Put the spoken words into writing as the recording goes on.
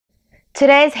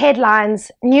Today's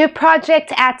headlines: new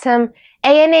project Atom,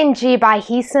 Ann G by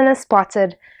Heesen is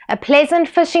spotted, a pleasant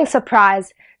fishing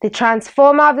surprise, the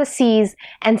transformer of the seas,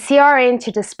 and CRN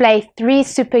to display 3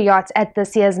 super yachts at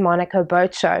this year's Monaco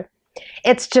Boat Show.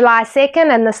 It's July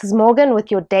 2nd and this is Morgane with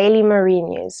your daily marine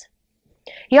news.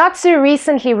 Yachtzoo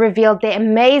recently revealed their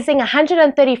amazing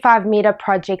 135-meter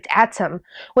project Atom,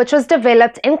 which was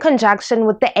developed in conjunction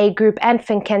with the A Group and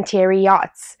Fincantieri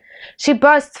Yachts. She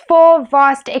boasts 4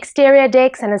 vast exterior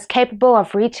decks and is capable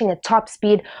of reaching a top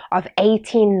speed of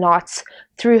 18 knots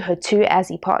through her 2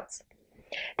 Azipods.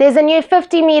 There's a new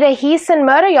 50-meter Heesen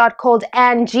motor yacht called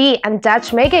Ann G and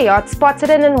Dutchmegayachts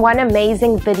spotted in one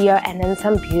amazing video and in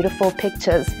some beautiful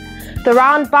pictures. The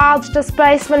round bilge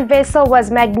displacement vessel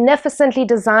was magnificently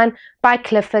designed by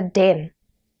Clifford Denn.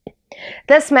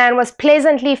 This man was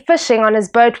pleasantly fishing on his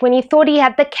boat when he thought he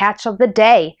had the catch of the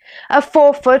day, a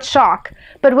 4-foot shark.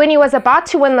 But when he was about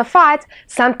to win the fight,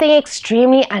 something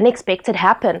extremely unexpected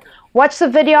happened. Watch the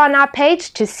video on our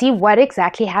page to see what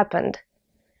exactly happened.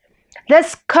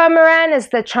 This catamaran is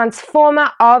the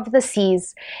transformer of the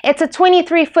seas. It's a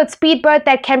 23-foot speedboat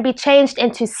that can be changed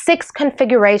into 6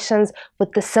 configurations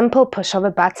with the simple push of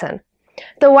a button.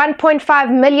 The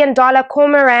 $1.5 million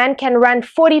catamaran can run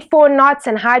 44 knots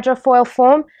in hydrofoil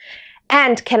form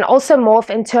and can also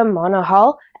morph into a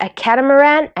monohull, a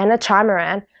catamaran, and a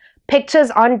trimaran.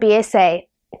 Pictures on BSA.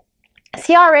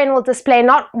 CRN will display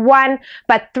not 1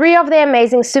 but 3 of their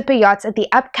amazing super yachts at the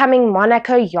upcoming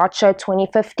Monaco Yacht Show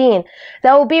 2015. They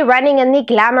will be running in the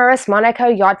glamorous Monaco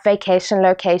Yacht Vacation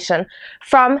location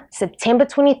from September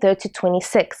 23rd to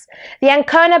 26th. The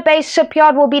Ancona-based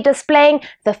shipyard will be displaying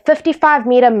the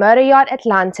 55-meter motor yacht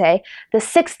Atlante, the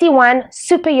 61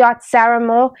 super yacht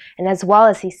Saramore, and as well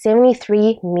as the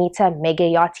 73-meter mega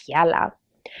yacht Yala.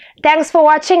 Thanks for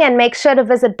watching and make sure to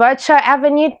visit Boat Show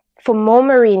Avenue for more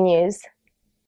marine news.